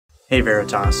Hey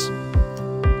Veritas.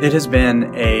 It has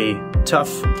been a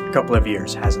tough couple of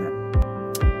years, hasn't it?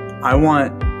 I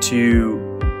want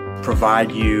to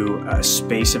provide you a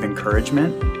space of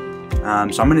encouragement.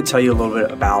 So I'm going to tell you a little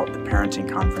bit about the parenting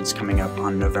conference coming up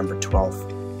on November 12th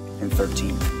and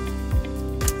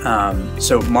 13th.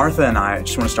 So Martha and I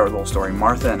just want to start with a little story.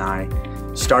 Martha and I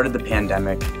started the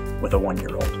pandemic with a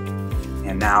 1-year-old.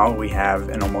 And now we have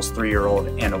an almost 3-year-old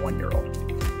and a 1-year-old.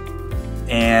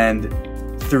 And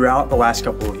throughout the last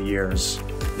couple of years,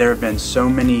 there have been so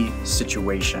many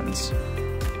situations,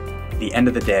 at the end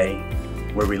of the day,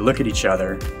 where we look at each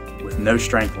other with no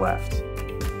strength left,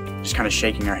 just kind of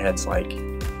shaking our heads like,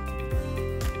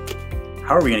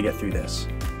 how are we going to get through this?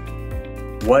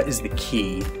 What is the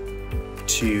key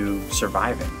to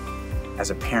surviving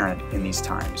as a parent in these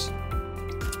times?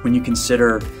 When you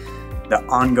consider the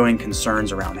ongoing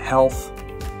concerns around health,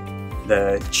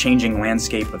 the changing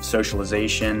landscape of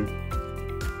socialization,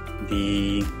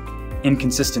 the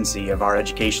inconsistency of our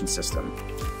education system,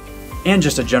 and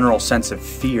just a general sense of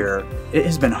fear, it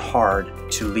has been hard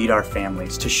to lead our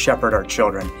families, to shepherd our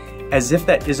children, as if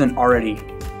that isn't already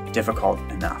difficult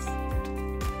enough.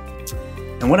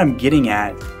 And what I'm getting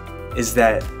at is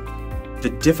that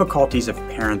the difficulties of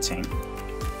parenting,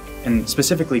 and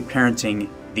specifically parenting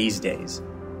these days,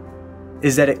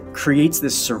 is that it creates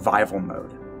this survival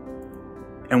mode.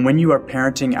 And when you are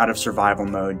parenting out of survival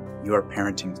mode, you are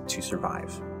parenting to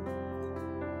survive.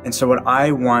 And so what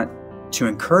I want to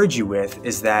encourage you with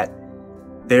is that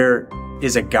there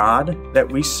is a God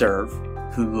that we serve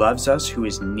who loves us, who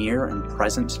is near and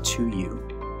present to you,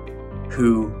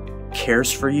 who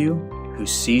cares for you, who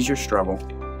sees your struggle,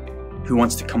 who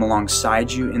wants to come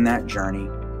alongside you in that journey.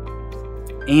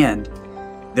 And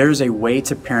there's a way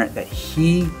to parent that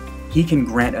He can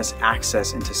grant us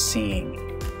access into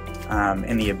seeing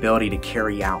and the ability to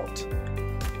carry out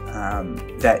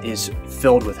that is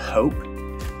filled with hope,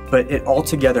 but it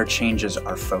altogether changes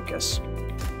our focus.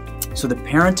 So the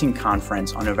parenting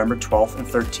conference on November 12th and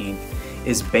 13th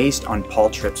is based on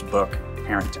Paul Tripp's book,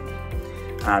 Parenting.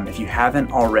 If you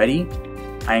haven't already,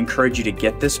 I encourage you to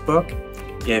get this book.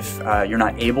 If you're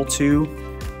not able to,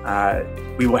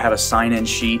 we will have a sign-in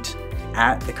sheet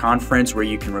at the conference where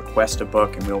you can request a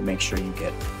book and we'll make sure you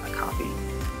get a copy.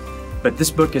 But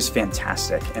this book is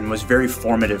fantastic and was very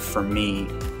formative for me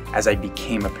as I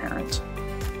became a parent.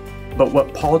 But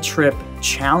what Paul Tripp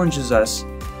challenges us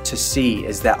to see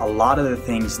is that a lot of the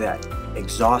things that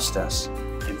exhaust us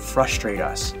and frustrate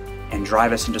us and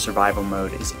drive us into survival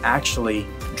mode is actually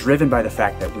driven by the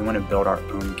fact that we want to build our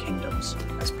own kingdoms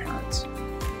as parents.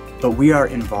 But we are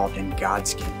involved in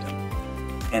God's kingdom,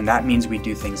 and that means we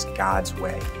do things God's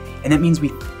way. And that means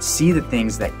we see the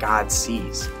things that God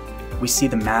sees. We see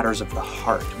the matters of the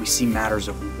heart. We see matters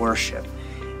of worship.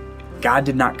 God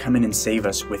did not come in and save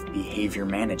us with behavior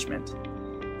management.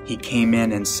 He came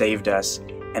in and saved us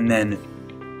and then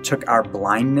took our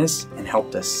blindness and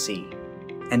helped us see.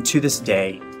 And to this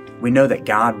day, we know that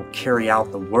God will carry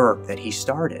out the work that He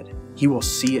started. He will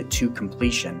see it to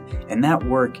completion. And that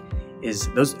work is,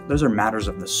 those are matters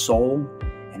of the soul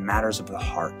and matters of the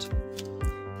heart.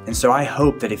 And so I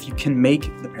hope that if you can make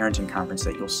the parenting conference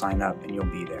that you'll sign up and you'll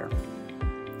be there.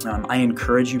 I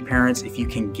encourage you parents, if you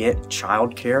can get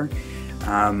childcare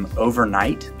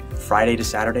overnight, Friday to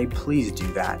Saturday, please do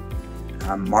that.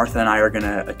 Martha and I are going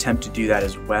to attempt to do that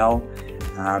as well.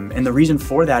 And the reason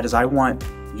for that is I want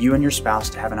you and your spouse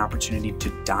to have an opportunity to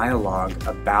dialogue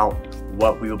about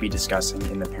what we will be discussing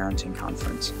in the parenting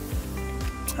conference.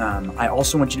 I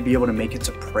also want you to be able to make it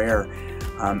to prayer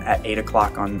at 8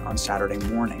 o'clock on Saturday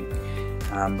morning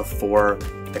before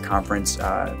the conference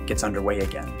gets underway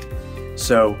again.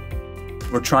 So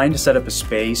we're trying to set up a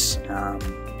space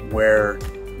where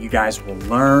you guys will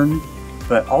learn,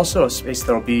 but also a space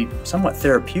that will be somewhat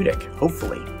therapeutic,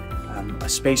 hopefully. A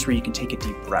space where you can take a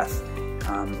deep breath,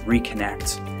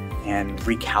 reconnect, and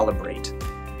recalibrate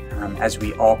as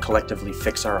we all collectively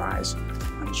fix our eyes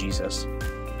on Jesus.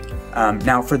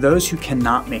 Now, for those who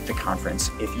cannot make the conference,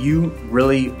 if you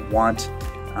really want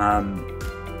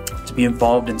to be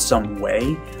involved in some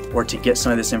way or to get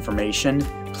some of this information,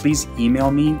 please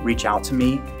email me, reach out to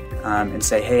me, and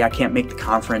say, hey, I can't make the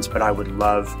conference, but I would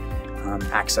love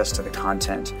access to the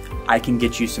content. I can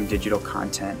get you some digital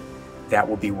content that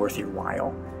will be worth your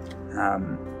while.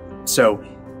 So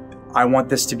I want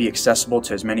this to be accessible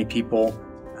to as many people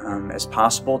as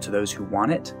possible, to those who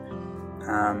want it.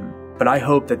 But I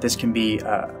hope that this can be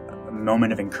a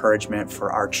moment of encouragement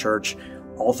for our church.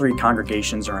 All 3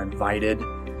 congregations are invited,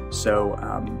 so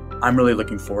I'm really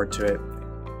looking forward to it.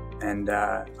 And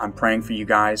I'm praying for you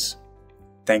guys,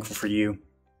 thankful for you.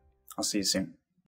 I'll see you soon.